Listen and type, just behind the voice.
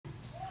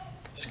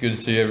It's good to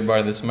see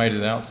everybody that's made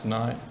it out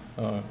tonight.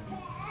 A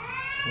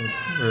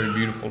very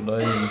beautiful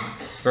day and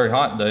very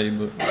hot day,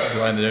 but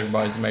glad that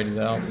everybody's made it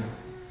out.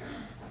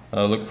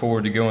 Look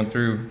forward to going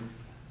through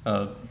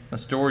a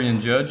story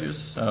in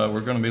Judges. We're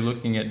going to be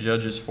looking at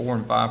Judges 4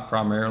 and 5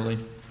 primarily.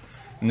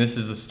 And this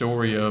is the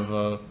story of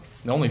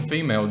the only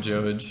female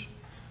judge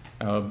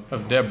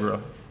of Deborah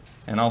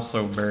and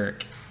also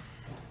Barak.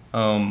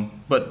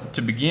 But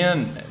to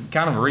begin,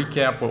 kind of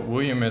recap what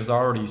William has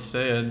already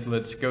said.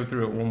 Let's go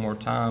through it one more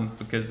time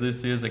because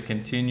this is a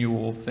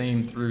continual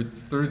theme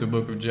through the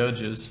book of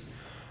Judges.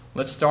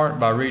 Let's start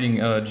by reading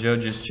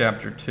Judges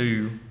chapter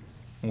 2.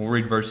 We'll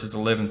read verses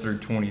 11 through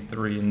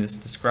 23, and this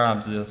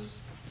describes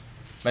this,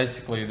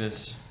 basically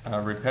this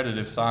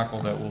repetitive cycle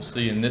that we'll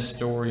see in this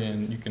story,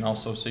 and you can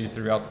also see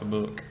throughout the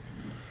book.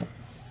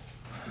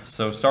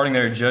 So starting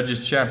there at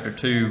Judges chapter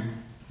 2,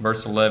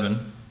 verse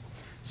 11,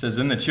 it says,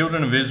 "Then the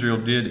children of Israel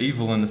did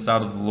evil in the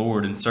sight of the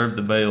Lord and served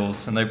the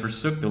Baals, and they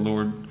forsook the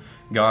Lord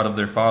God of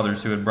their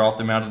fathers who had brought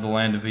them out of the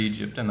land of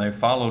Egypt, and they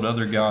followed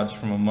other gods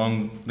from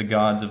among the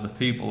gods of the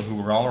people who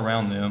were all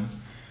around them,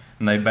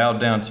 and they bowed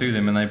down to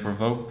them, and they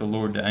provoked the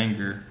Lord to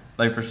anger.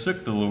 They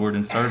forsook the Lord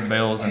and served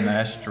Baals and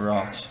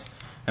Ashtaroths.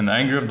 And the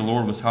anger of the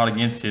Lord was hot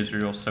against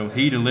Israel, so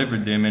he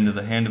delivered them into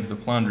the hand of the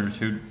plunderers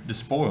who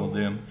despoiled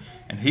them,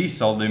 and he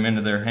sold them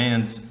into their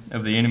hands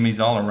of the enemies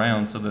all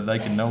around, so that they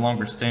could no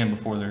longer stand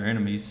before their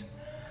enemies.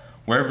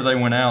 Wherever they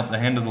went out, the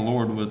hand of the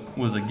Lord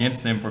was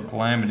against them for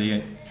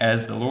calamity,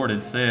 as the Lord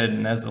had said,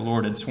 and as the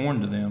Lord had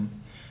sworn to them,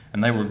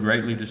 and they were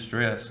greatly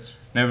distressed.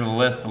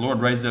 Nevertheless, the Lord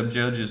raised up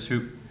judges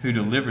who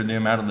delivered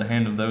them out of the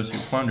hand of those who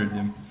plundered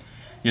them.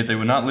 Yet they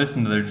would not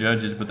listen to their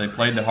judges, but they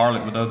played the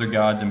harlot with other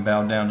gods and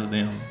bowed down to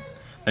them.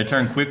 They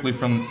turned quickly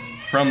from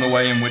the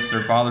way in which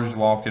their fathers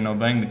walked, and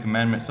obeying the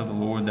commandments of the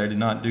Lord, they did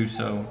not do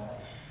so.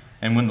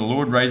 And when the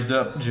Lord raised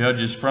up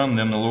judges from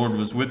them, the Lord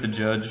was with the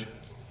judge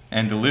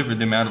and delivered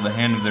them out of the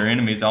hand of their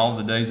enemies all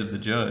the days of the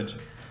judge.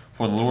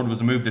 For the Lord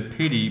was moved to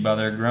pity by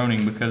their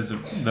groaning because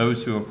of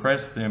those who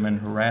oppressed them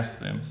and harassed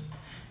them.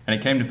 And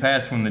it came to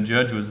pass when the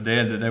judge was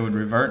dead that they would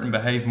revert and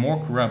behave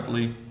more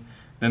corruptly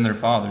than their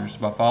fathers,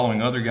 by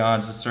following other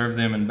gods to serve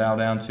them and bow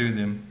down to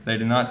them. They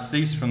did not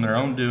cease from their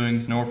own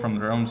doings, nor from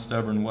their own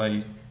stubborn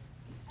ways.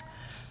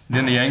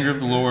 Then the anger of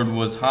the Lord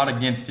was hot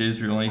against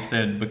Israel, and he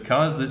said,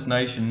 Because this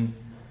nation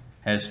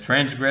has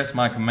transgressed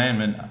my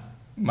commandment,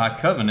 my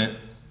covenant,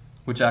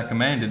 which I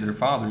commanded their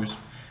fathers,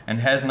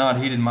 and has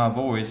not heeded my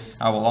voice,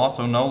 I will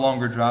also no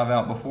longer drive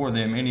out before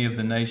them any of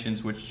the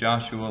nations which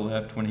Joshua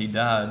left when he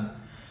died,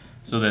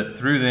 so that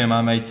through them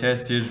I may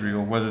test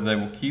Israel, whether they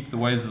will keep the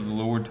ways of the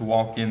Lord to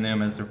walk in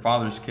them as their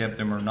fathers kept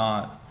them or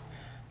not.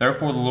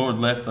 Therefore the Lord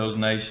left those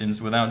nations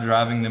without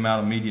driving them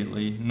out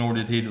immediately, nor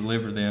did he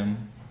deliver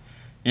them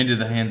into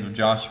the hands of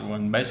Joshua."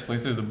 And basically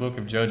through the book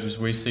of Judges,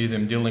 we see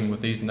them dealing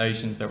with these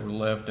nations that were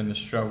left and the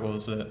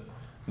struggles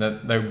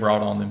that they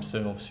brought on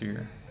themselves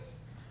here.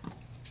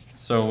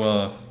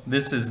 So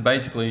this is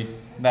basically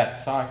that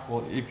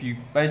cycle. If you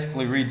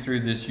basically read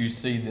through this, you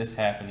see this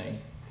happening.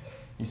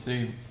 You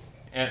see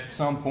at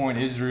some point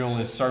Israel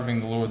is serving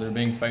the Lord. They're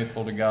being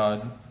faithful to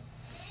God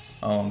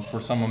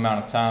for some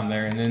amount of time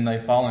there, and then they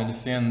fall into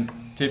sin.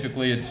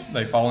 Typically,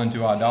 they fall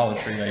into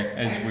idolatry.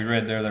 As we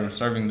read there,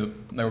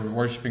 they were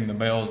worshiping the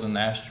Baals and the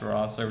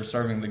Ashtaroths. They were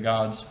serving the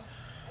gods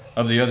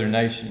of the other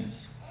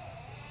nations.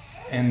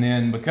 And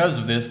then because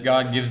of this,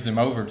 God gives them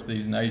over to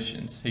these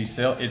nations. It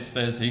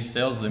says he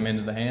sells them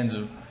into the hands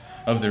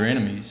of their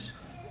enemies,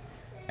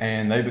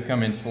 and they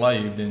become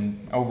enslaved.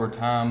 And over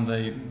time,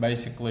 they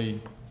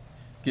basically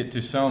get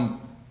to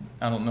some,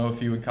 I don't know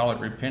if you would call it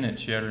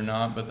repentance yet or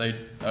not, but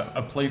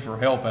a plea for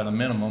help at a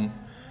minimum,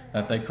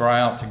 that they cry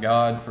out to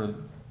God for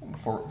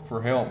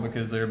help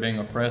because they're being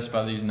oppressed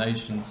by these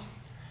nations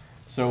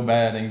so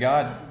bad. And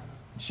God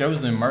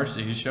shows them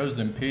mercy. He shows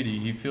them pity.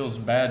 He feels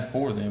bad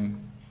for them.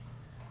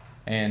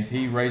 And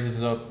he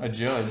raises up a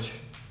judge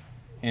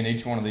in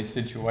each one of these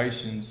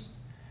situations.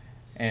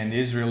 And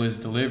Israel is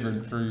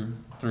delivered through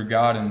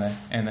God and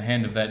the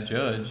hand of that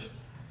judge.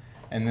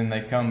 And then they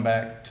come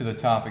back to the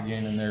top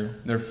again, and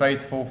they're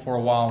faithful for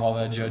a while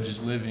that judge is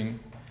living.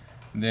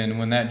 Then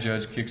when that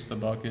judge kicks the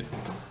bucket,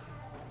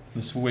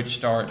 the switch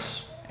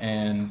starts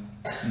and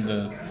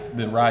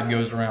the ride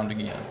goes around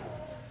again.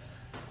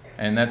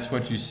 And that's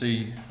what you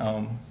see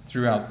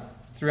throughout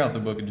the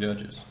book of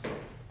Judges.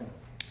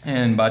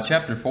 And by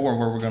chapter 4,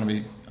 where we're going to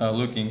be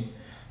looking,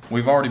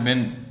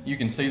 you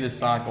can see this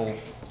cycle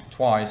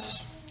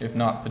twice, if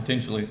not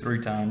potentially 3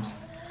 times.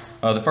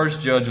 The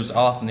first judge was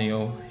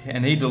Othniel,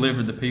 and he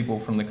delivered the people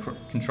from the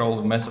control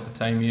of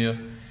Mesopotamia. It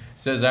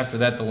says after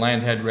that the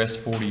land had rest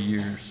 40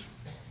 years.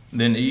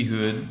 Then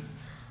Ehud,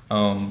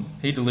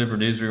 he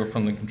delivered Israel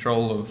from the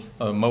control of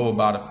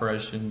Moabite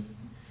oppression.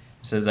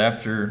 It says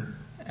after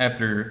they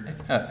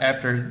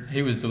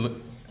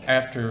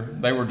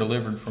were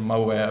delivered from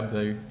Moab,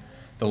 the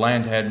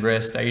land had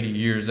rest 80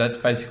 years. That's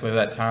basically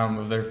that time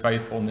of their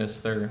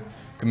faithfulness, their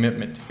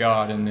commitment to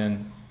God, and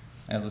then,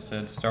 as I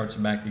said, starts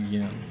back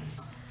again.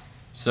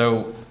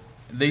 So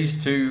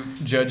these two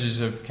judges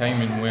of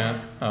came and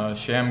went.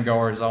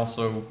 Shamgar is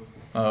also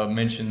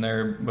mentioned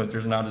there, but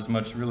there's not as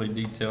much really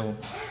detail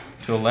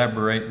to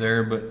elaborate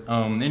there. But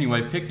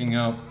anyway, picking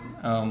up,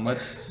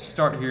 let's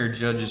start here,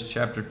 Judges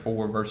chapter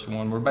 4, verse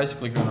 1. We're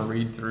basically going to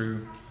read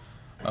through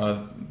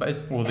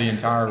the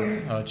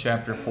entire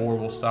chapter 4.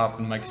 We'll stop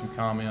and make some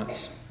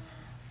comments.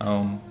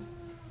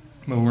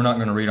 But we're not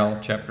going to read all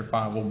of chapter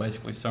 5. We'll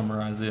basically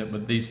summarize it.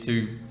 But these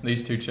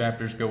two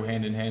chapters go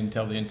hand in hand and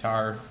tell the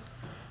entire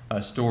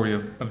story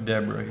of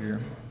Deborah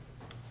here.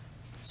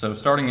 So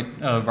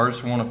starting at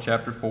verse 1 of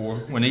chapter 4,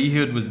 when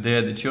Ehud was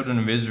dead, the children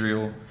of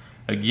Israel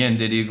again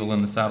did evil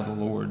in the sight of the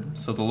Lord.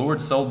 So the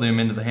Lord sold them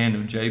into the hand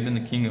of Jabin, the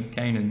king of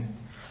Canaan,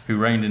 who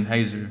reigned in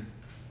Hazor.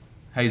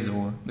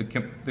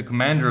 The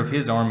commander of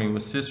his army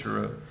was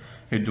Sisera,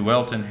 who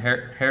dwelt in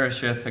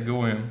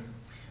Harosheth-Hagoyim.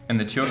 And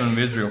the children of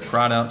Israel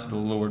cried out to the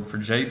Lord, for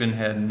Jabin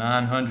had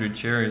 900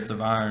 chariots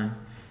of iron,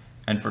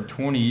 and for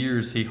 20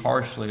 years he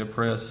harshly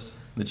oppressed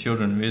the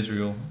children of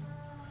Israel.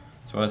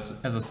 So as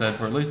I said,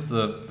 for at least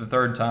the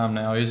third time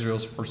now,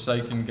 Israel's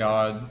forsaken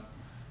God,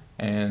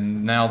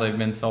 and now they've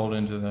been sold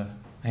into the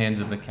hands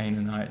of the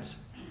Canaanites.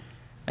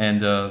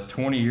 And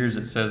 20 years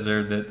it says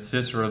there that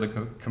Sisera,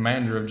 the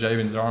commander of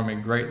Jabin's army,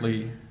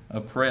 greatly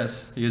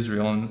oppressed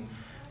Israel.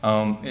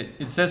 And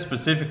it says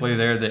specifically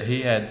there that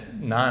he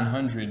had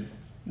 900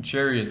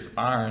 chariots of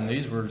iron.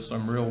 These were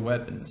some real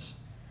weapons.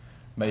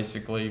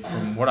 Basically,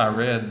 from what I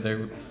read,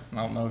 I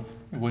don't know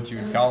what you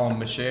would call them,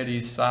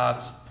 machetes,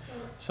 scythes,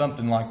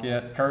 something like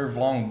that, curved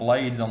long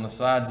blades on the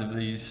sides of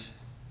these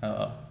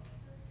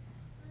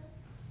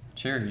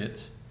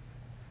chariots.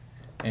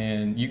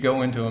 And you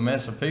go into a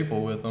mess of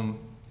people with them,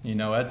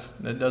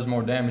 that does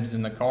more damage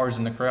than the cars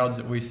and the crowds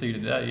that we see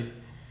today.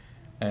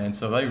 And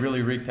so they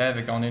really wreaked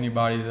havoc on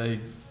anybody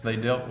they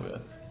dealt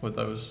with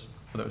those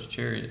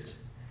chariots.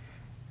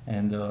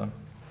 And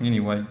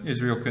anyway,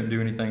 Israel couldn't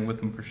do anything with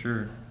them for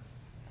sure.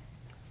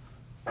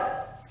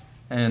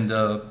 And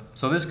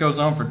so this goes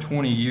on for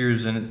 20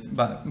 years, and it's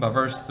by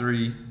verse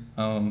 3,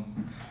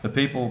 the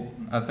people,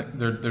 I think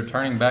they're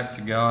turning back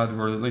to God,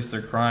 or at least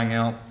they're crying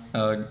out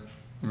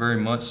very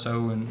much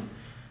so,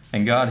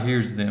 and God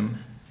hears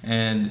them.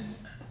 And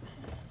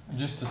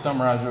just to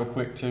summarize real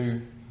quick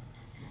too,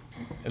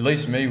 at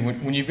least me,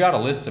 when you've got a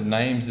list of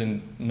names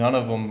and none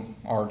of them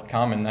are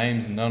common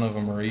names and none of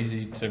them are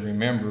easy to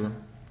remember,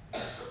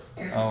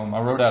 I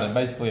wrote out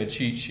basically a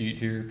cheat sheet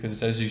here,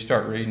 because as you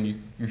start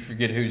reading, you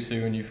forget who's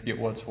who and you forget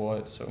what's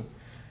what. So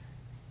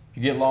if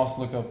you get lost,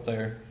 look up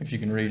there if you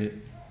can read it.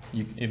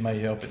 It may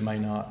help, it may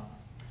not.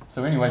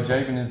 So anyway,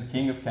 Jabin is the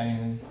king of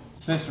Canaan.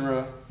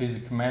 Sisera, he's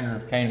the commander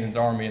of Canaan's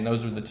army, and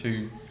those are the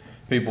two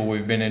people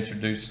we've been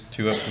introduced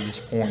to up to this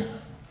point.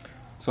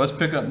 So let's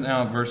pick up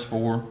now at verse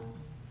 4.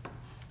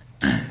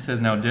 It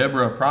says, now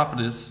Deborah, a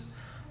prophetess,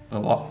 the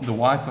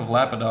wife of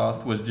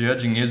Lapidoth, was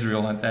judging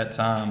Israel at that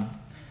time.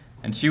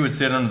 And she would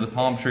sit under the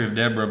palm tree of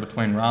Deborah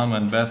between Ramah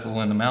and Bethel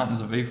in the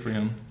mountains of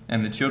Ephraim.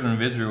 And the children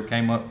of Israel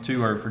came up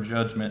to her for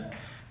judgment.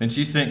 Then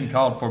she sent and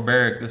called for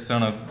Barak, the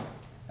son of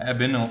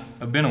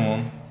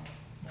Abinoam,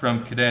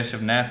 from Kadesh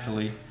of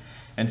Naphtali,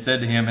 and said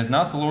to him, has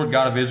not the Lord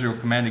God of Israel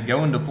commanded,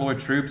 go and deploy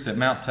troops at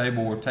Mount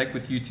Tabor, take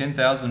with you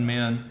 10,000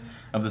 men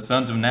of the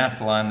sons of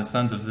Naphtali and the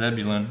sons of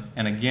Zebulun,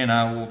 and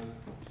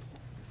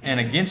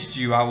against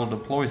you I will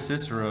deploy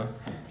Sisera,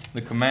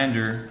 the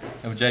commander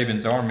of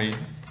Jabin's army,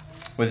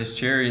 with his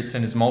chariots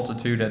and his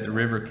multitude at the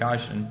river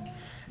Kishon,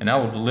 and I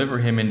will deliver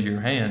him into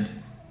your hand.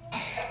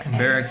 And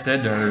Barak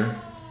said to her,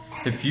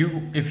 if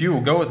you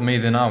will go with me,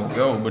 then I will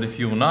go, but if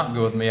you will not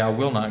go with me, I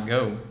will not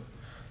go.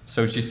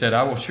 So she said,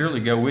 I will surely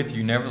go with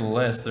you.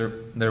 Nevertheless,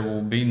 there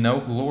will be no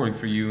glory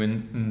for you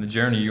in the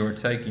journey you are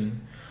taking,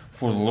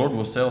 for the Lord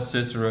will sell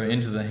Sisera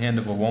into the hand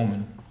of a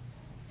woman.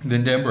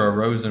 Then Deborah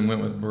arose and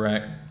went with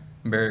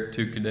Barak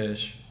to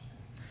Kadesh.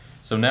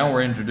 So now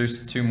we're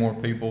introduced to two more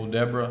people.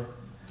 Deborah,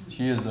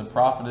 she is a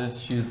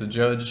prophetess. She is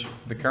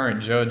the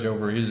current judge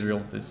over Israel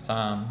at this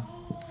time.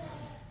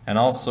 And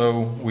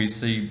also we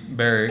see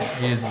Barak.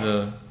 He is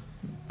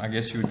I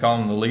guess you would call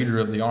him the leader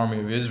of the army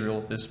of Israel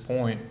at this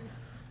point.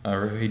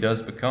 Or he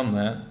does become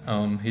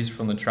that. He's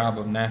from the tribe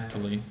of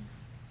Naphtali.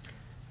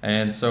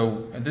 And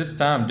so at this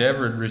time,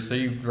 Deborah had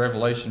received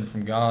revelation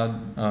from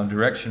God,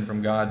 direction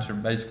from God to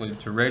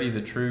ready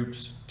the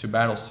troops to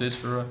battle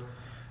Sisera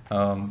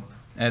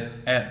at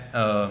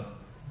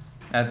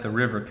the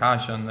river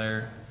Kishon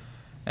there.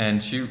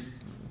 And she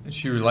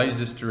relays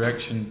this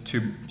direction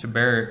to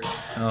Barak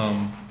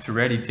to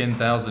ready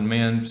 10,000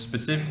 men,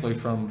 specifically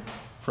from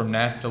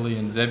Naphtali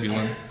and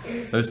Zebulun,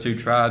 those two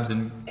tribes.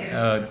 And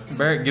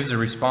Barak gives a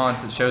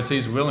response that shows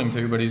he's willing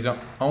to, but he's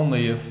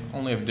only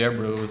if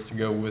Deborah was to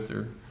go with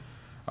her,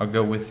 or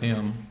go with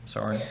him.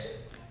 Sorry.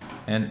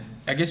 And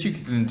I guess you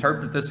could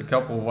interpret this a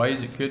couple of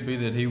ways. It could be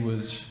that he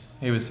was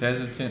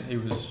hesitant, he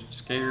was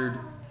scared,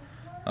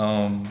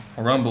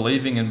 or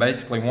unbelieving, and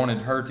basically wanted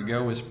her to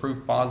go as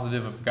proof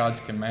positive of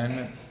God's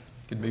commandment.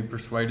 Could be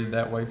persuaded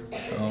that way.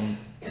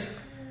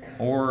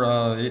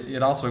 Or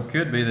it also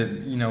could be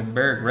that,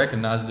 Barak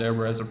recognized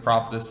Deborah as a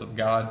prophetess of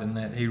God, and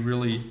that he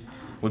really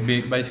would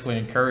be basically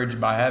encouraged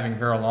by having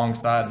her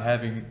alongside and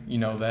having,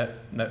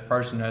 that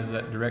person has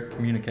that direct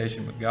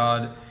communication with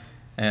God,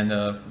 and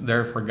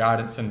there for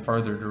guidance and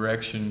further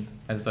direction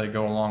as they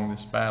go along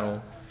this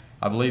battle.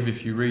 I believe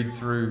if you read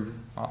through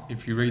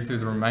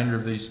the remainder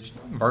of these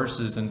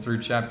verses and through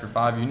chapter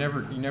 5, you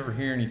never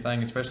hear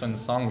anything, especially in the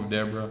Song of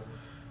Deborah,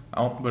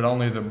 but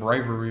only the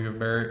bravery of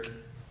Barak.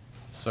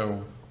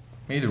 So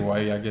either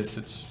way, I guess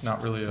it's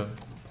not really a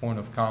point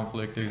of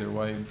conflict either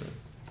way, but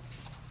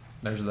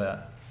there's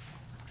that.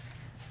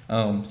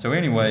 So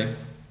anyway,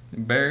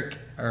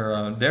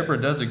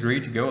 Deborah does agree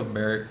to go with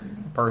Barak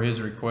per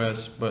his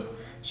request, but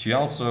she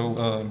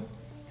also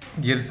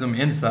gives some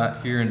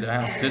insight here into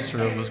how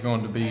Sisera was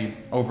going to be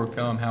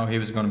overcome, how he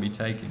was going to be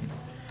taken.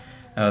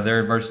 There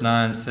in verse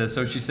 9 it says,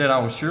 "So she said, I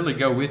will surely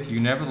go with you.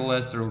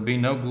 Nevertheless, there will be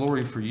no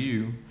glory for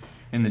you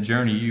in the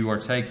journey you are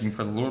taking,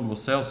 for the Lord will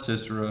sell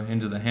Sisera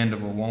into the hand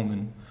of a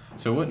woman."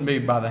 So it wouldn't be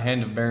by the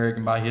hand of Barak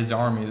and by his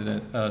army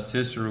that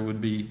Sisera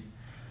would be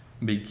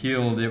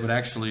killed. It would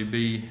actually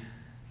be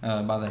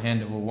by the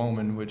hand of a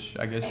woman, which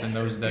I guess in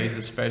those days,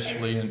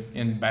 especially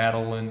in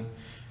battle and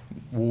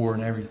war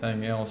and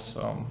everything else,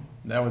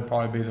 that would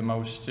probably be the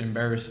most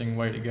embarrassing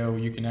way to go.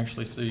 You can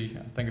actually see,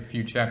 I think a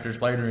few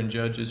chapters later in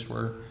Judges,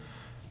 where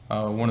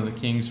one of the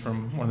kings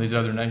from one of these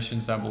other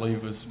nations, I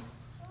believe,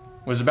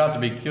 was about to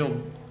be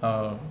killed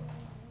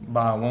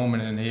by a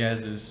woman, and he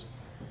has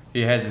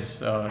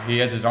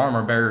his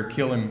armor bearer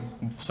kill him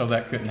so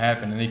that couldn't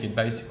happen, and he could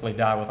basically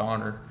die with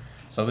honor.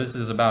 So this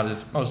is about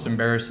as most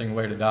embarrassing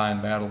way to die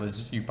in battle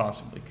as you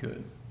possibly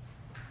could.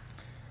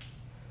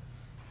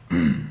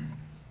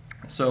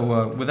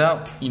 So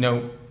without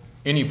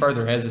any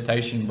further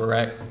hesitation,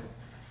 Barak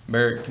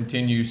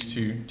continues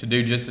to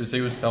do just as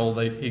he was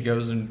told. He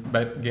goes and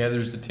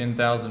gathers the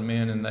 10,000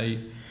 men,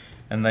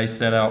 and they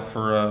set out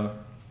for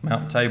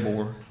Mount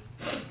Tabor.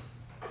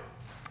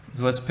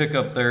 So let's pick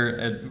up there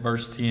at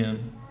verse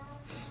 10.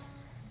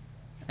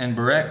 "And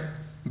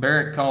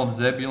Barak called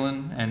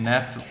Zebulun and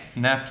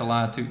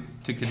Naphtali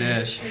to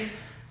Kadesh.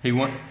 He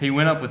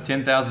went up with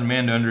 10,000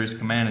 men under his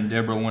command, and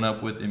Deborah went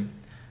up with him.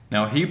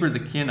 Now Heber the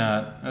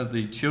Kenite of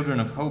the children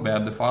of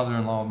Hobab, the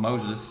father-in-law of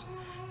Moses,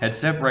 had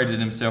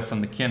separated himself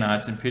from the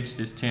Kenites and pitched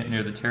his tent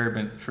near the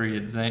terebinth tree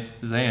at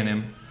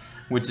Zaanim,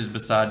 which is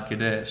beside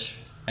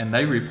Kadesh. And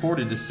they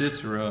reported to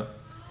Sisera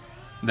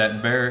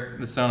that Barak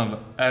the son of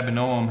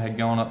Abinoam had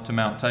gone up to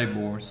Mount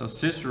Tabor. So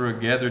Sisera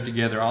gathered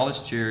together all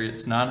his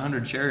chariots,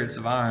 900 chariots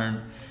of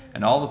iron,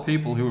 and all the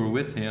people who were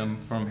with him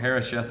from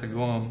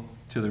Harosheth-Hagoyim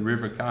to the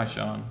river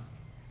Kishon."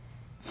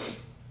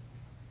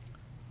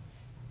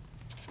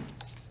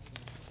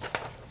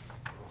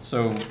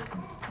 So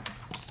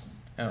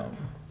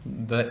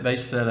they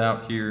set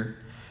out here,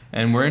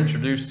 and we're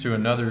introduced to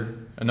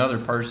another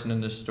person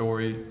in this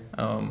story,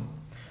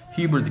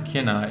 Heber the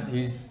Kenite.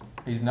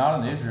 He's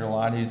not an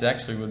Israelite. He's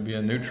actually would be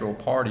a neutral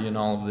party in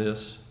all of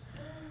this.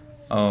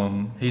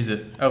 He's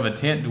of a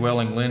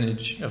tent-dwelling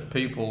lineage of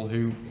people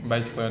who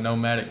basically a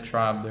nomadic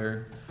tribe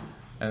there,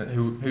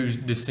 who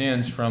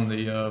descends from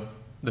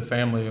the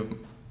family of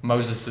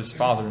Moses'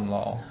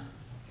 father-in-law.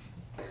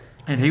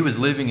 And he was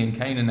living in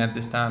Canaan at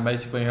this time,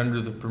 basically under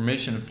the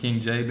permission of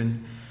King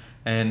Jabin.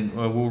 And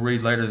we'll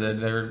read later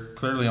that they're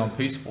clearly on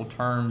peaceful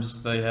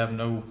terms. They have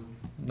no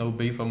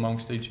beef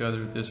amongst each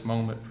other at this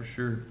moment, for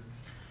sure.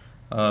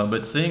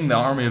 But seeing the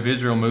army of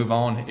Israel move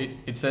on,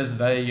 it says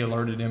they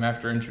alerted him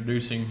after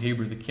introducing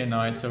Heber the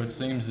Kenite. So it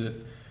seems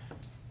that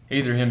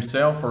either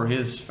himself or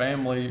his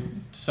family,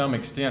 to some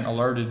extent,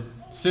 alerted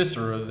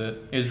Sisera that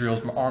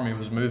Israel's army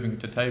was moving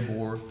to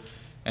Tabor,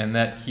 and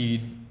that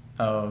keyed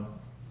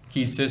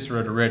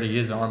Sisera to ready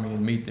his army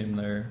and meet them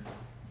there.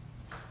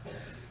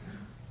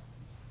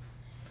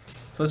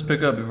 So let's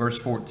pick up at verse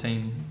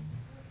 14.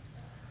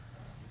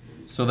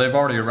 So they've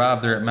already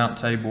arrived there at Mount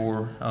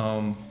Tabor,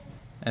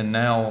 and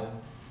now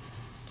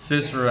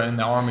Sisera and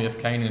the army of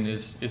Canaan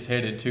is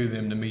headed to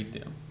them to meet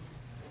them.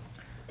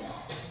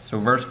 So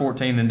verse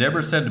 14, "Then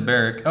Deborah said to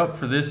Barak, Up,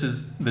 for this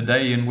is the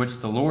day in which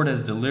the Lord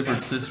has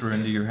delivered Sisera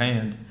into your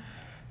hand.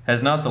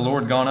 Has not the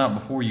Lord gone out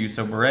before you?"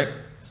 So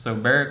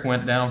Barak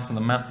went down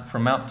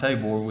from Mount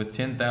Tabor with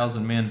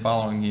 10,000 men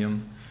following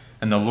him.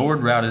 And the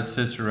Lord routed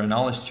Sisera and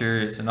all his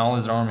chariots and all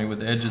his army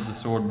with the edge of the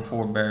sword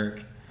before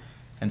Barak.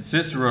 And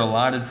Sisera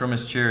alighted from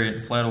his chariot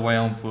and fled away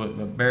on foot.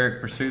 But Barak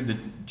pursued the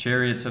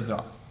chariots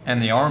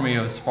and the army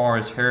as far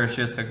as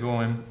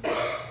Harosheth-Hagoyim.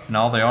 And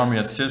all the army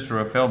of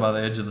Sisera fell by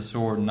the edge of the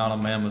sword, and not a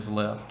man was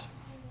left.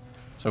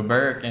 So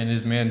Barak and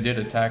his men did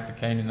attack the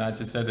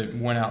Canaanites. It said they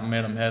went out and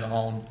met them head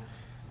on.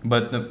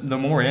 But the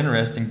more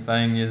interesting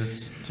thing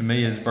to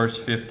me is verse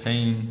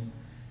 15,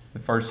 the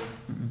first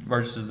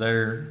verses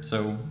there.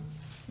 So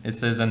it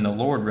says, "And the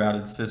Lord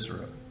routed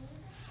Sisera,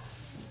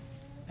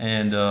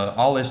 and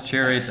all his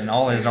chariots and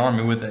all his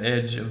army with the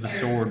edge of the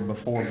sword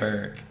before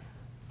Barak."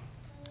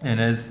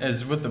 And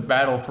as with the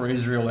battle for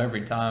Israel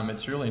every time,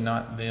 it's really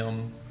not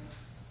them.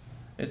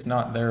 It's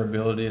not their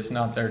ability. It's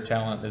not their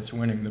talent that's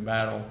winning the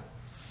battle.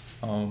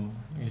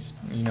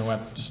 I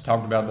just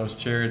talked about those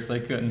chariots. They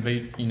couldn't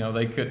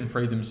they couldn't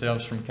free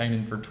themselves from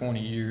Canaan for 20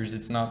 years.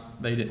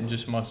 They didn't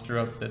just muster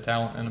up the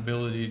talent and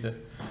ability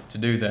to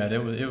do that.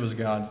 It was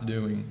God's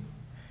doing.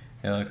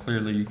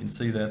 Clearly you can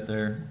see that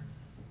there.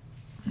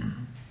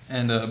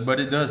 And but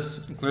it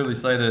does clearly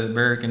say that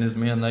Barak and his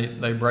men,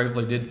 they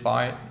bravely did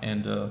fight,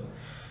 and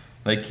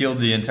they killed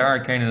the entire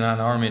Canaanite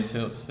army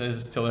until it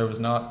says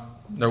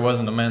there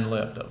wasn't a man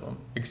left of them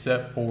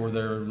except for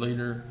their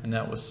leader, and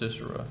that was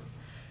Sisera.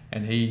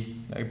 And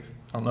I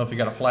don't know if he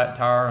got a flat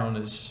tire on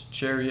his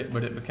chariot,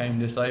 but it became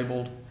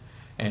disabled,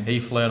 and he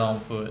fled on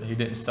foot. He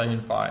didn't stay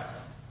and fight,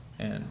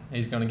 and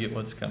he's going to get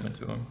what's coming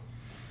to him.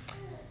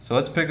 So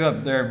let's pick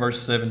up there at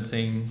verse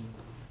 17.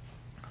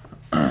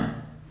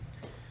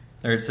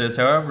 There it says,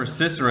 "However,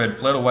 Sisera had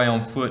fled away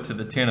on foot to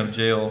the tent of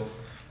Jael,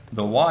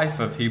 the wife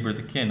of Heber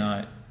the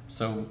Kenite."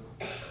 So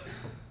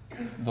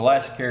the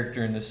last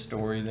character in this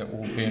story that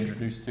we'll be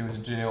introduced to is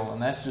Jael, and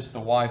that's just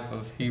the wife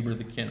of Heber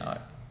the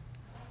Kenite.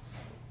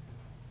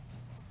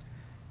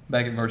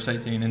 Back at verse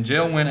 18, "And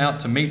Jael went out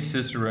to meet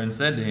Sisera and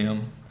said to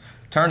him,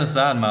 'Turn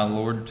aside, my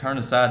lord, turn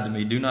aside to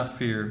me, do not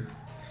fear.'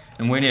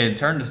 And when he had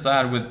turned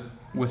aside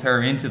with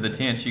her into the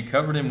tent, she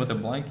covered him with a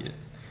blanket.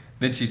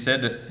 Then he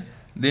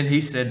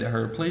said to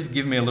her, 'Please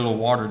give me a little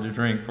water to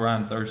drink, for I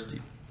am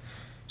thirsty.'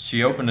 So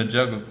she opened a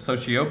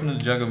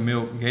jug of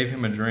milk, gave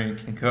him a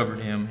drink, and covered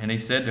him. And he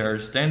said to her,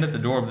 'Stand at the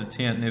door of the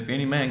tent, and if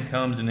any man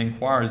comes and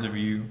inquires of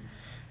you,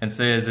 and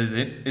says,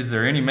 Is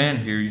there any man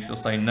here?' you shall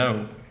say,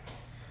 No.'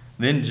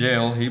 Then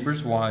Jael,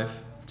 Heber's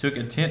wife, took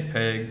a tent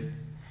peg,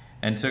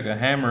 and took a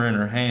hammer in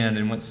her hand,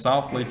 and went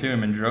softly to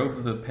him, and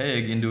drove the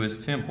peg into his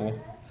temple.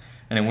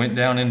 And it went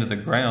down into the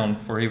ground,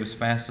 for he was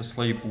fast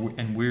asleep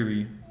and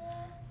weary.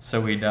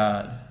 So he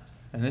died."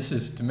 And this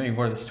is, to me,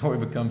 where the story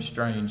becomes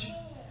strange.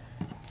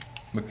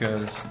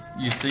 Because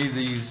you see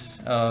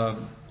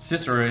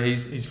Sisera,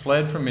 he's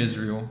fled from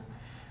Israel,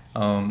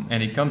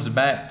 and he comes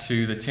back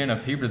to the tent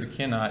of Heber the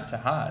Kenite to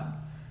hide.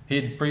 He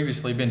had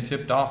previously been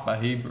tipped off by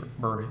Heber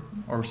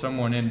or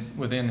someone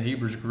within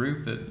Heber's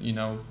group that,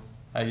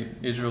 hey,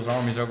 Israel's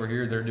army's over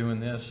here, they're doing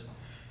this.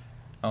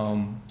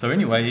 So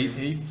anyway,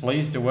 he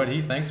flees to what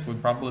he thinks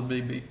would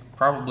probably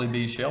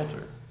be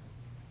shelter.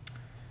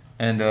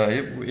 And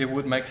it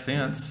would make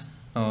sense.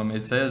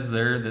 It says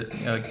there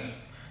that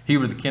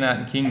Heber the Kenite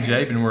and King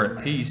Jabin were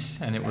at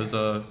peace, and it was,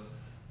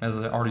 as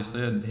I already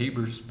said,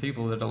 Heber's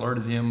people that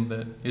alerted him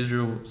that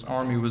Israel's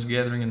army was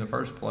gathering in the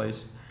first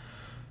place.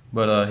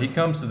 But he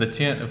comes to the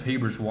tent of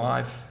Heber's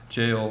wife,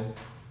 Jael.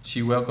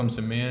 She welcomes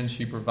him in.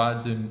 She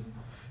provides him.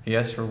 He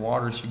asks for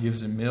water. She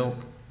gives him milk.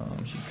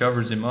 She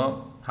covers him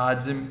up,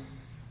 hides him.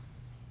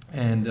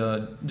 And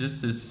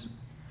just as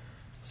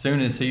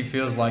soon as he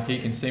feels like he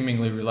can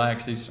seemingly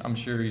relax, I'm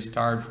sure he's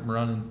tired from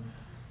running.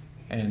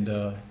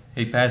 And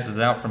he passes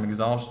out from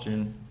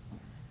exhaustion.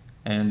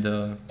 And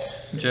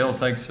Jael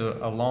takes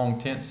a long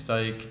tent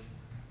stake,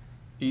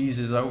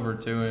 eases over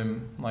to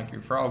him like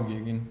you're frog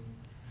gigging,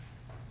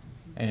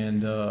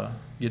 and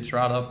gets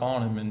right up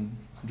on him and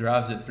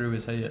drives it through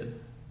his head.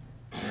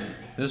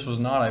 This was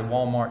not a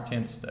Walmart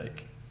tent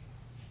stake.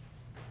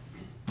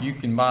 You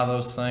can buy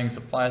those things,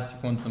 the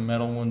plastic ones, the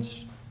metal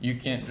ones. You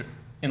can't,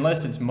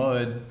 unless it's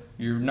mud,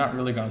 you're not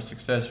really going to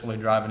successfully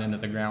drive it into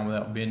the ground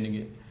without bending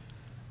it.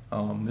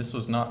 This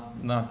was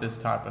not this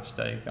type of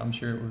stake. I'm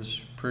sure it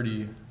was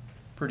pretty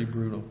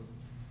brutal.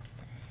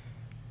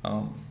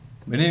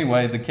 But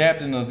anyway, the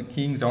captain of the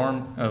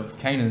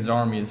Canaan's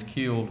army is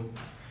killed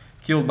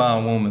by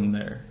a woman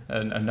there.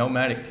 A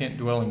nomadic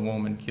tent-dwelling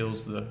woman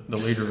kills the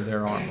leader of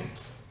their army.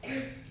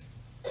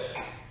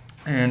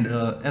 And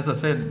as I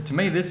said, to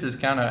me, this is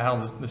kind of how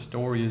the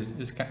story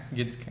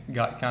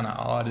got kind of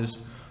odd. Is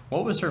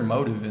what was her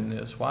motive in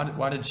this?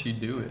 Why did she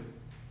do it?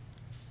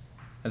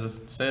 As I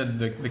said,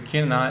 the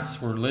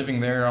Canaanites were living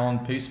there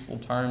on peaceful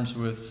terms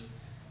with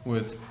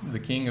the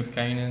king of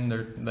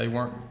Canaan. They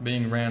weren't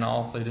being ran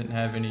off. They didn't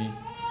have any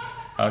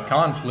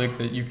conflict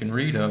that you can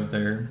read of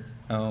there.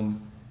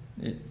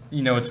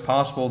 It's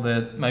possible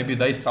that maybe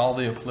they saw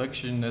the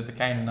affliction that the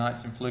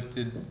Canaanites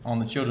inflicted on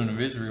the children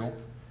of Israel,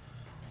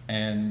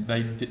 and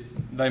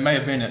they may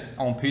have been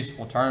on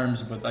peaceful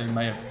terms, but they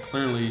may have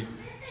clearly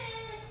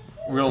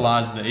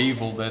realized the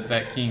evil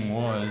that king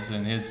was,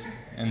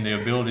 and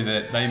the ability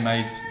that they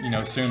may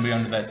soon be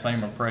under that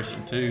same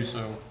oppression too.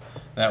 So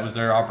that was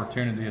their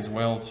opportunity as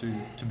well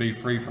to be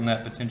free from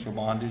that potential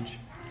bondage.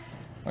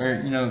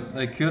 Or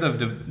they could have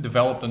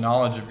developed a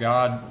knowledge of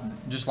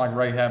God, just like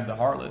Rahab the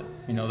harlot.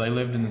 They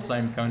lived in the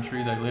same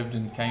country. They lived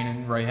in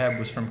Canaan. Rahab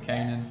was from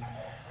Canaan.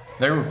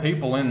 There were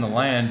people in the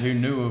land who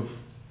knew of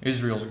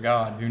Israel's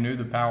God, who knew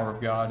the power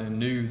of God and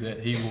knew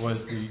that He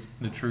was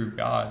the true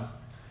God.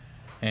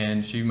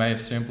 And she may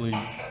have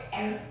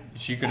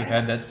she could have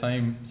had that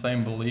same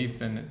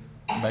belief and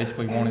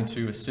basically wanted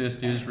to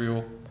assist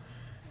Israel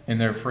in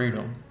their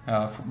freedom.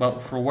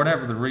 But for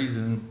whatever the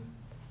reason,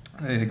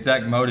 the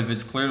exact motive,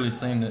 it's clearly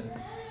seen that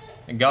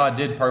God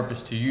did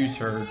purpose to use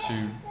her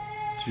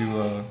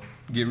to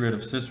get rid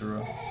of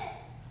Sisera.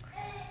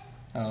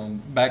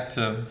 back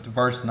to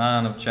verse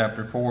 9 of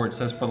chapter 4, it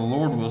says, "For the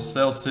Lord will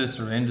sell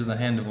Sisera into the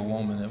hand of a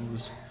woman."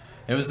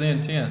 It was the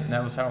intent, and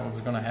that was how it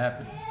was going to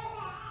happen.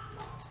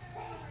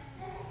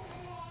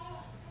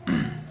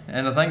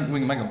 And I think we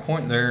can make a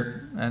point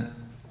there, and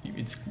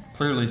it's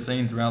clearly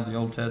seen throughout the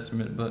Old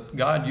Testament, but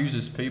God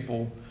uses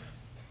people,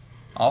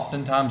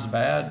 oftentimes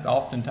bad,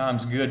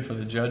 oftentimes good, for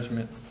the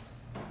judgment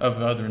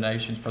of other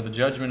nations, for the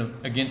judgment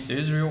against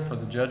Israel, for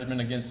the judgment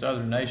against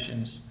other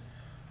nations.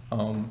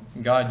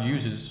 God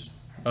uses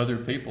other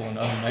people and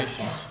other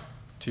nations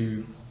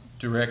to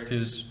direct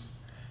His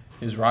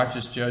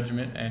righteous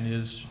judgment and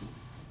His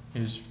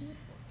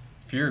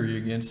fury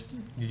against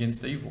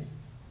evil.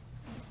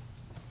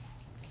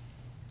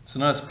 So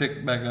now let's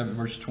pick back up at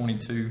verse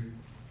 22.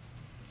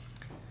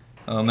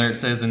 There it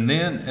says, "And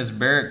then, as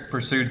Barak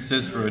pursued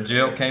Sisera,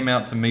 Jael came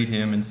out to meet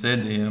him and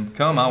said to him,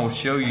 'Come, I will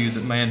show you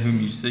the man whom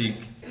you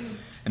seek.'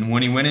 And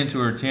when he went into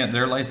her tent,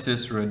 there lay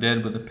Sisera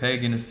dead with a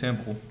peg in his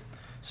temple.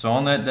 So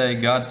on that day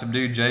God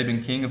subdued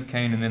Jabin, king of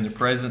Canaan, in the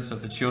presence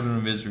of the children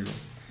of Israel.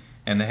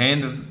 And the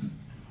hand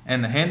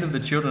of the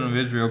children of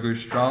Israel grew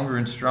stronger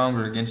and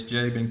stronger against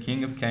Jabin,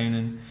 king of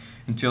Canaan,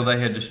 until they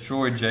had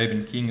destroyed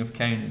Jabin, king of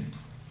Canaan."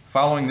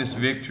 Following this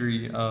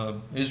victory,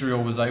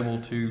 Israel was able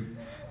to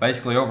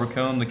basically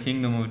overcome the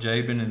kingdom of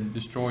Jabin and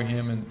destroy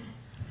him,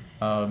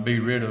 and be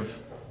rid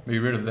of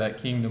that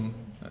kingdom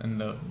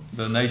and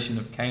the nation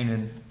of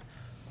Canaan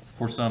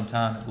for some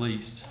time at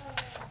least.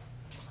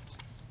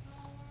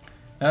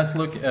 Now let's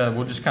look.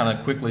 We'll just kind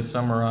of quickly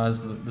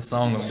summarize the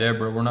Song of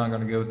Deborah. We're not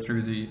going to go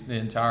through the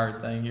entire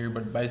thing here,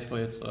 but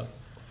basically it's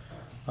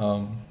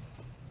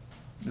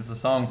a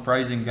song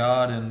praising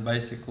God and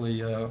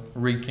basically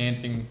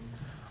recanting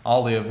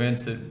all the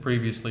events that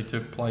previously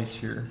took place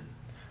here.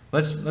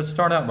 Let's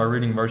start out by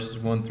reading verses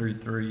 1 through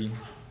 3.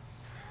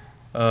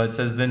 It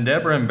says, "Then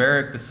Deborah and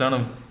Barak, the son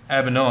of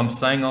Abinoam,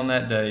 sang on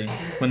that day,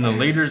 when the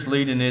leaders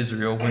lead in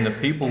Israel, when the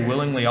people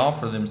willingly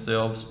offer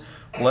themselves,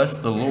 bless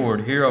the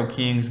Lord. Hear, O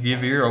kings,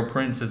 give ear, O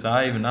princes.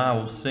 I, even I,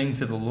 will sing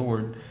to the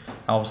Lord.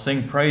 I will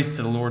sing praise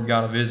to the Lord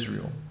God of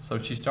Israel." So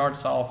she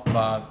starts off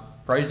by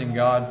praising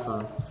God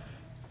for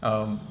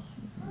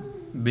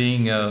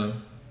being,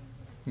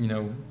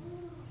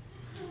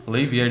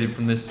 alleviated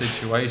from this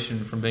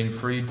situation, from being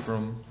freed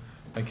from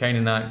a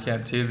Canaanite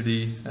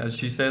captivity.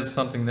 She says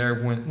something there,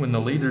 when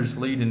the leaders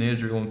lead in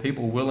Israel, when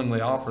people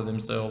willingly offer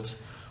themselves,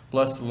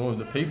 bless the Lord.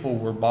 The people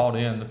were bought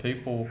in. The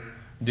people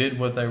did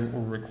what they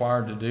were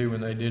required to do,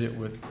 and they did it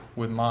with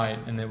might,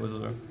 and it was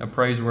a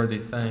praiseworthy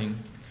thing.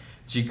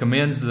 She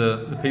commends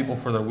the people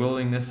for their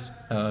willingness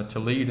to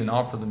lead and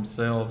offer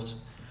themselves.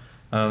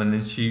 And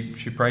then she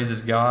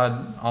praises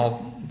God,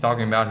 all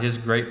talking about His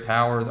great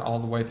power all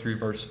the way through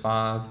verse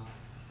 5.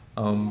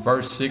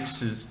 Verses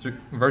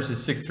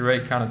 6 through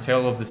 8 kind of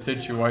tell of the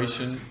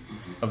situation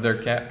of their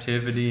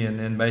captivity, and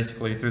then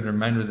basically through the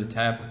remainder of the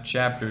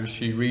chapters,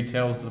 she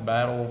retells the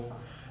battle,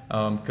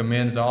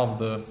 commends all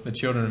of the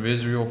children of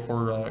Israel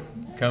for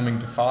coming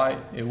to fight.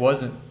 It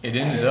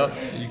ended up,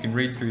 you can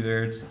read through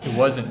there, it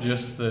wasn't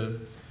just the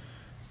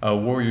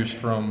warriors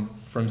from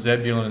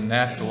Zebulun and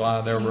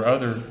Naphtali. There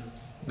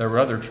were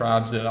other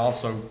tribes that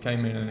also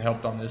came in and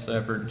helped on this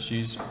effort, and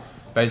she's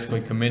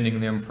basically commending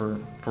them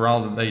for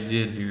all that they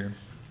did here.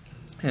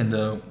 And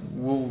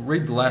we'll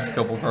read the last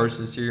couple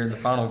verses here. In the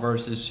final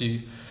verses,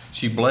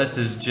 she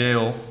blesses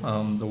Jael,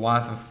 the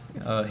wife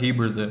of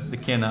Heber the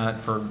Kenite,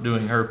 for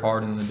doing her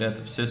part in the death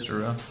of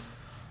Sisera.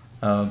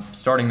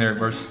 Starting there at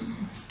verse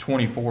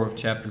 24 of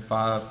chapter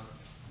 5.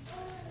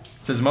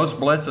 It says, "Most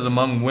blessed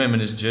among women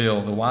is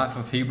Jael, the wife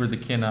of Heber the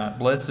Kenite.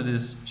 Blessed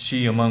is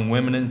she among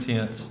women in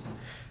tents.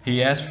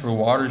 He asked for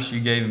water, she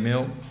gave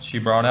milk. She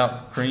brought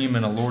out cream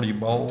in a lordly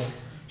bowl.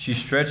 She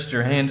stretched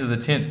her hand to the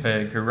tent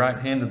peg, her right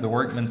hand to the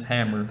workman's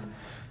hammer.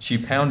 She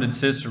pounded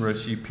Sisera,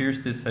 she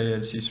pierced his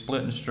head, she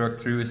split and struck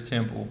through his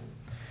temple.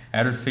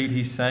 At her feet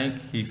he sank,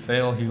 he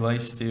fell, he lay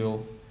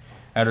still.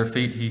 At her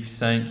feet he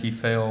sank, he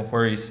fell.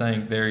 Where he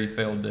sank, there he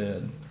fell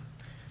dead."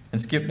 And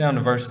skip down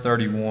to verse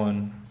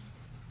 31.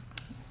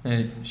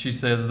 And she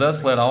says,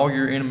 "Thus let all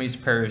your enemies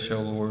perish,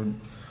 O Lord.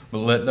 But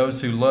let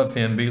those who love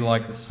him be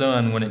like the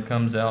sun when it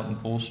comes out in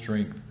full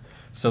strength."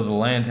 So the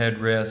land had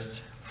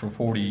rest for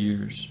 40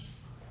 years.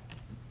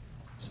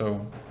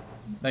 So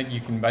I think you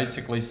can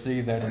basically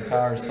see that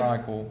entire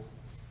cycle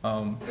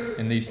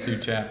in these two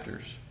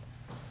chapters.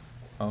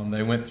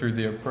 They went through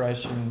the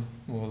oppression,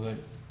 they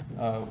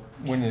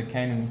went into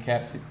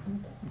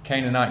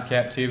Canaanite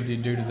captivity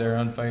due to their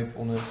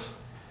unfaithfulness.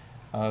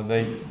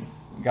 They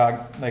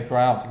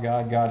cry out to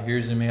God. God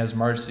hears them. He has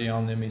mercy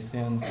on them. He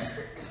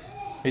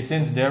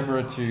sends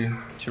Deborah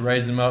to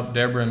raise them up,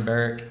 Deborah and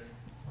Barak,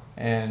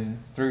 and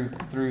through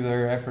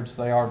their efforts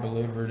they are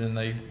delivered,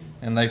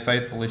 and they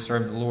faithfully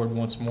serve the Lord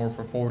once more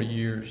for 40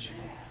 years.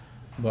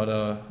 But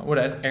I would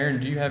ask,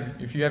 Aaron,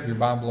 if you have your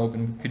Bible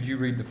open, could you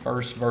read the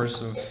first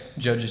verse of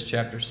Judges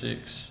chapter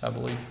 6, I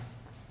believe?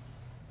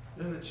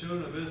 "Then the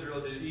children of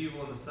Israel did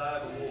evil in the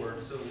sight of the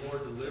Lord, so the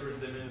Lord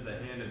delivered them into the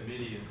hand of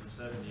Midian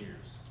for 7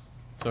 years."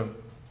 So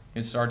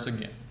it starts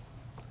again.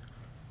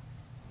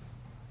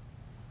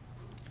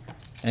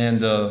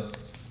 And,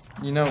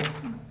 you know,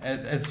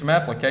 as some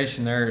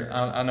application there,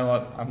 I know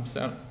I'm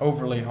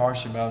overly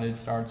harsh about it. It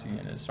starts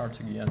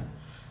again.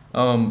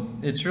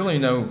 It's really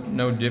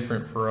no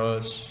different for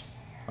us.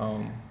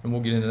 And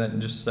we'll get into that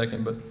in just a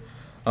second.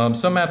 But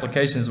some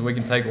applications that we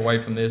can take away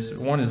from this.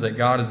 One is that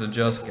God is a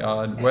just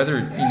God. Whether,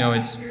 you know,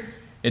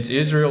 it's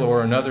Israel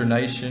or another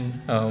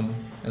nation.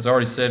 As I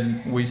already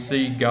said, we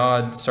see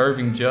God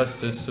serving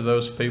justice to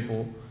those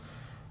people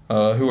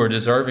who are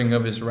deserving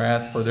of His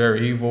wrath for their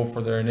evil,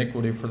 for their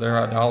iniquity, for their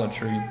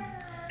idolatry,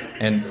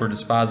 and for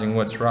despising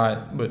what's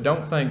right. But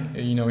don't think,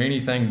 you know,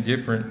 anything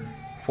different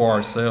for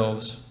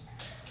ourselves.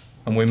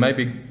 And we may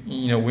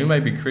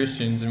be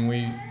Christians,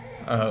 and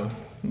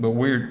but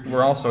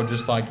we're also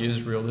just like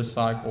Israel. This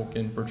cycle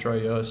can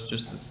portray us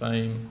just the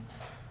same.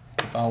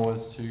 If I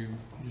was to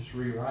just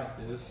rewrite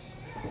this,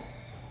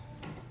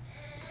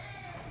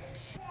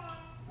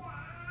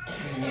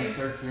 you can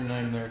insert your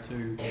name there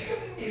too.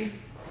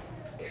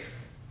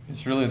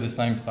 It's really the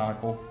same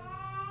cycle.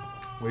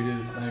 We do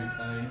the same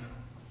thing.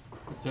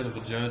 Instead of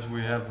a judge,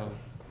 we have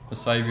a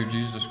Savior,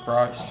 Jesus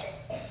Christ.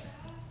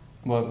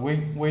 But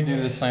we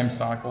do the same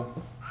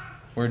cycle.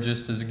 We're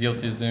just as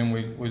guilty as them.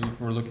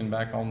 We're looking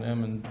back on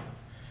them and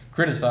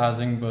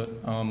criticizing, but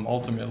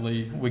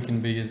ultimately we can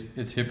be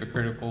as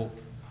hypocritical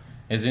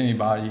as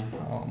anybody,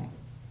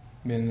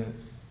 in that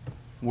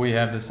we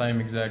have the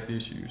same exact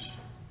issues.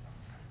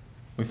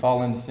 We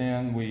fall into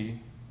sin.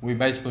 We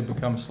basically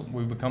become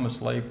a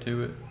slave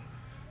to it.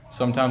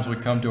 Sometimes we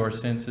come to our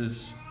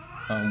senses.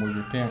 We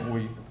repent.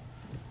 We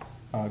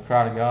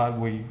cry to God.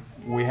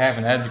 We have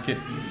an advocate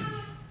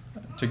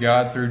to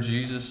God through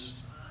Jesus,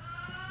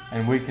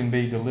 and we can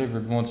be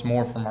delivered once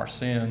more from our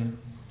sin,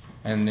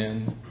 and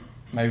then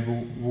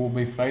maybe we'll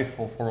be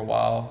faithful for a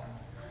while,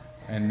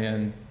 and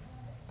then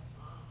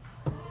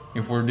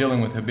if we're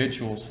dealing with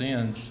habitual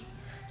sins,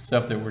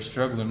 stuff that we're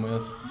struggling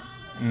with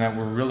and that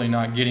we're really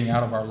not getting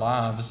out of our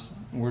lives,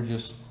 we're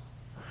just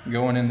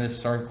going in this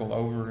circle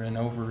over and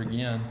over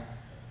again,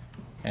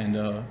 and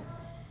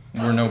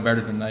we're no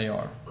better than they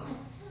are.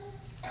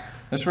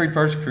 Let's read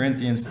 1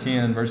 Corinthians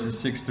 10, verses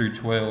 6 through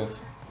 12.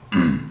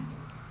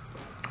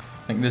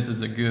 I think this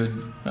is a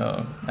good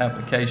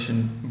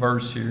application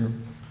verse here.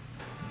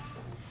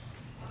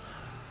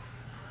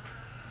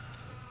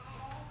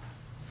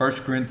 1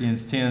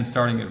 Corinthians 10,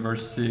 starting at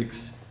verse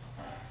 6,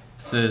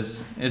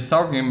 says, it's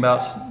talking about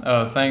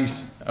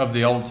things of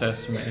the Old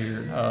Testament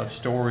here,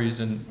 stories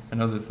and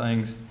other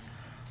things.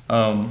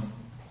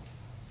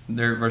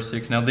 There, verse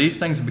 6, now these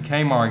things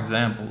became our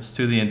examples,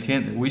 to the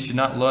intent that we should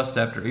not lust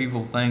after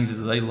evil things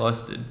as they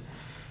lusted,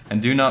 and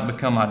do not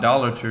become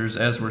idolaters,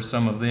 as were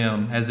some of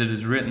them. As it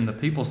is written, the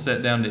people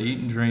sat down to eat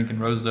and drink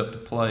and rose up to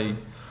play.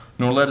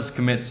 Nor let us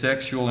commit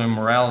sexual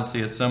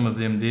immorality, as some of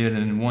them did,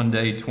 and in one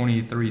day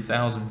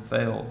 23,000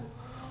 fell.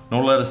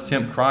 Nor let us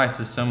tempt Christ,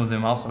 as some of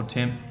them also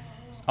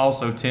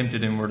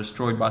tempted and were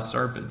destroyed by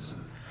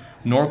serpents.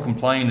 Nor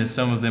complain, as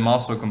some of them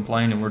also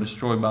complained and were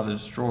destroyed by the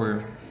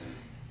destroyer.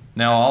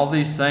 Now all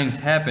these things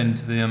happened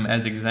to them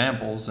as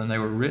examples, and they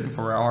were written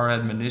for our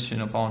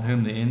admonition, upon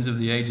whom the ends of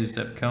the ages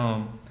have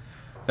come.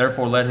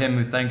 Therefore let him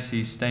who thinks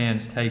he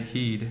stands take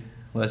heed,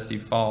 lest he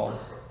fall.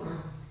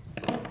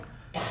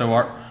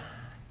 So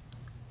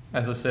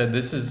as I said,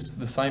 this is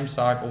the same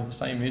cycle, the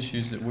same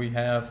issues that we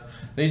have.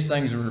 These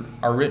things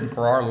are written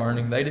for our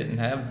learning. They didn't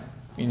have,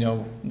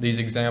 these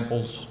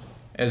examples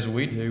as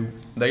we do.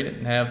 They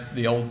didn't have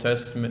the Old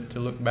Testament to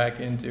look back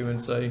into and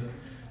say,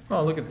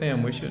 oh, look at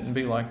them, we shouldn't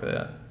be like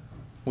that.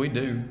 We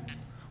do.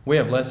 We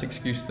have less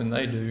excuse than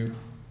they do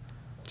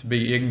to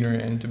be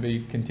ignorant and to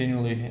be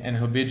continually and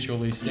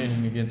habitually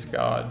sinning against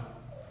God.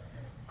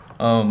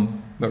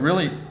 But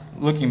really,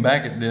 looking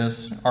back at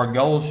this, our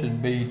goal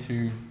should be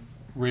to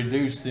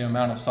reduce the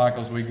amount of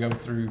cycles we go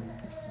through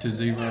to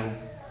zero.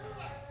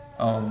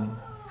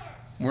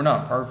 We're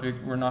not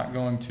perfect. We're not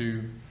going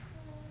to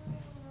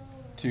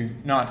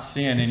not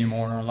sin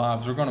anymore in our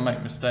lives. We're going to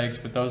make mistakes,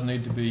 but those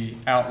need to be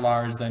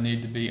outliers. They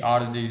need to be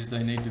oddities.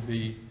 They need to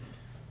be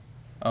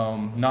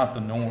not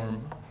the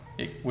norm.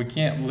 We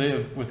can't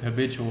live with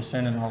habitual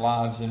sin in our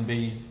lives and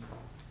be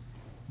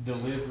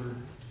delivered.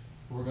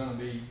 We're going to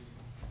be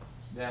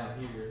down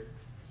here.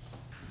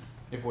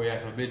 If we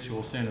have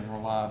habitual sin in our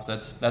lives,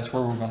 that's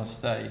where we're going to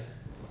stay.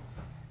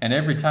 And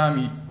every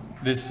time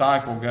this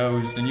cycle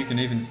goes, and you can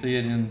even see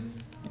it in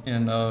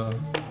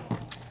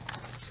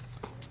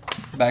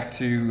back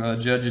to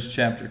Judges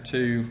chapter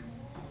 2,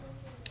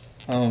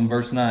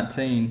 verse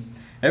 19.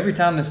 Every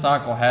time this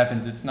cycle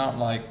happens, it's not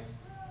like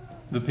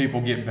the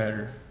people get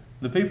better.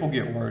 The people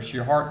get worse.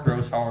 Your heart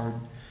grows hard.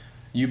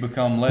 You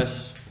become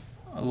less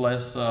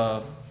what's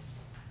the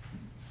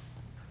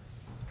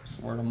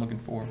word I'm looking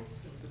for?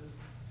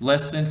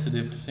 Less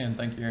sensitive to sin.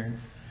 Thank you, Aaron.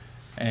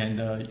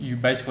 And you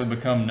basically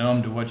become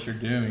numb to what you're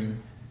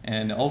doing.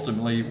 And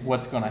ultimately,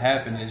 what's going to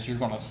happen is you're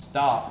going to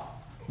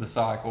stop the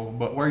cycle.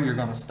 But where you're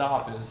going to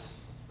stop is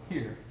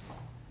here.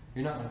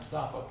 You're not going to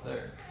stop up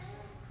there.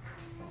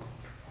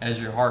 As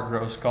your heart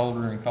grows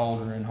colder and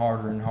colder and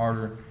harder and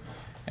harder.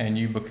 and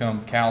you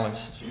become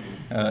calloused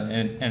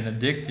and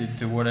addicted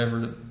to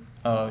whatever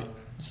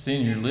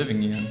sin you're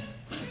living in.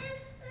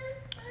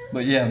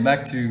 But yeah,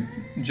 back to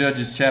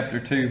Judges chapter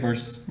 2,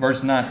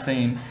 verse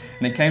 19.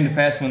 And it came to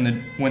pass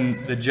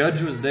when the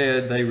judge was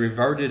dead, they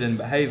reverted and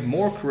behaved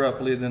more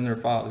corruptly than their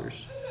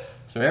fathers.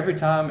 So every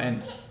time,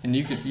 and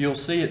you'll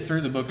see it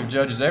through the book of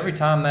Judges, every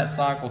time that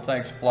cycle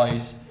takes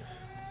place,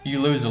 you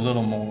lose a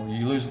little more.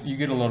 You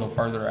get a little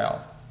further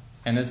out.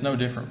 And it's no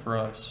different for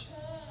us.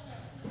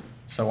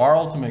 So our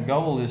ultimate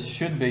goal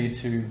should be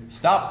to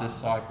stop this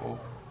cycle,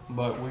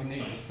 but we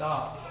need to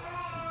stop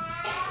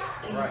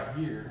right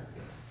here.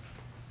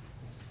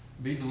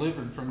 Be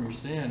delivered from your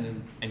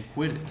sin and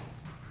quit it.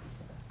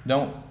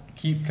 Don't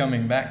keep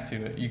coming back to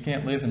it. You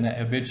can't live in that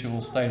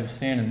habitual state of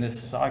sin in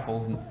this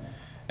cycle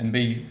and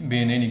be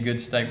in any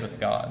good state with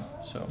God.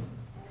 So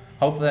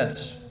hope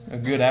that's a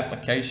good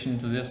application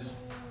to this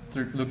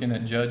through looking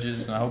at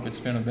Judges, and I hope it's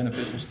been a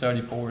beneficial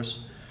study for us.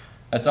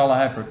 That's all I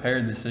have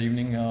prepared this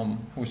evening.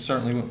 We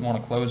certainly wouldn't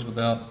want to close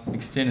without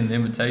extending the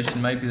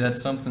invitation. Maybe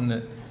that's something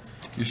that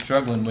you're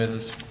struggling with,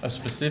 is a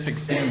specific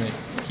sin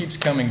that keeps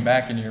coming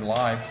back in your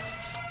life.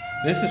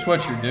 This is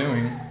what you're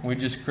doing. We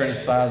just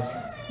criticize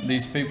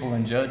these people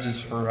in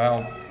Judges for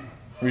how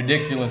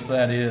ridiculous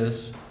that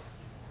is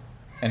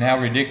and how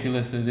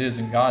ridiculous it is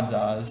in God's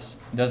eyes.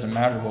 It doesn't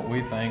matter what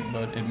we think,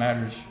 but it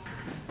matters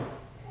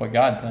what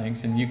God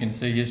thinks, and you can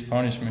see His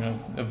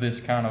punishment of this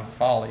kind of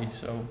folly.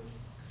 So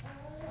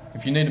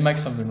if you need to make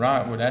something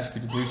right, we'd ask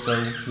you to do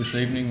so this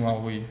evening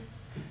while we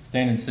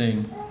stand and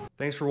sing.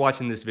 Thanks for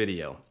watching this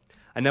video.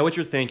 I know what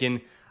you're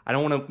thinking. I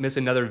don't want to miss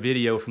another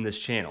video from this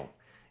channel.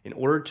 In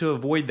order to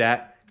avoid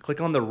that, click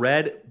on the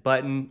red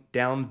button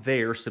down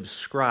there,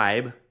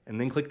 subscribe,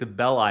 and then click the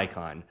bell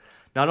icon.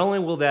 Not only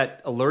will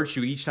that alert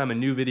you each time a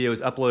new video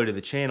is uploaded to the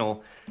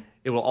channel,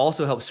 it will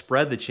also help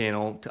spread the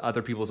channel to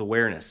other people's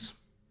awareness.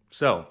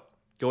 So,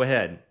 go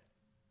ahead,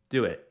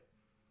 do it.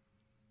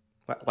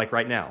 Like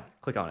right now,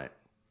 click on it.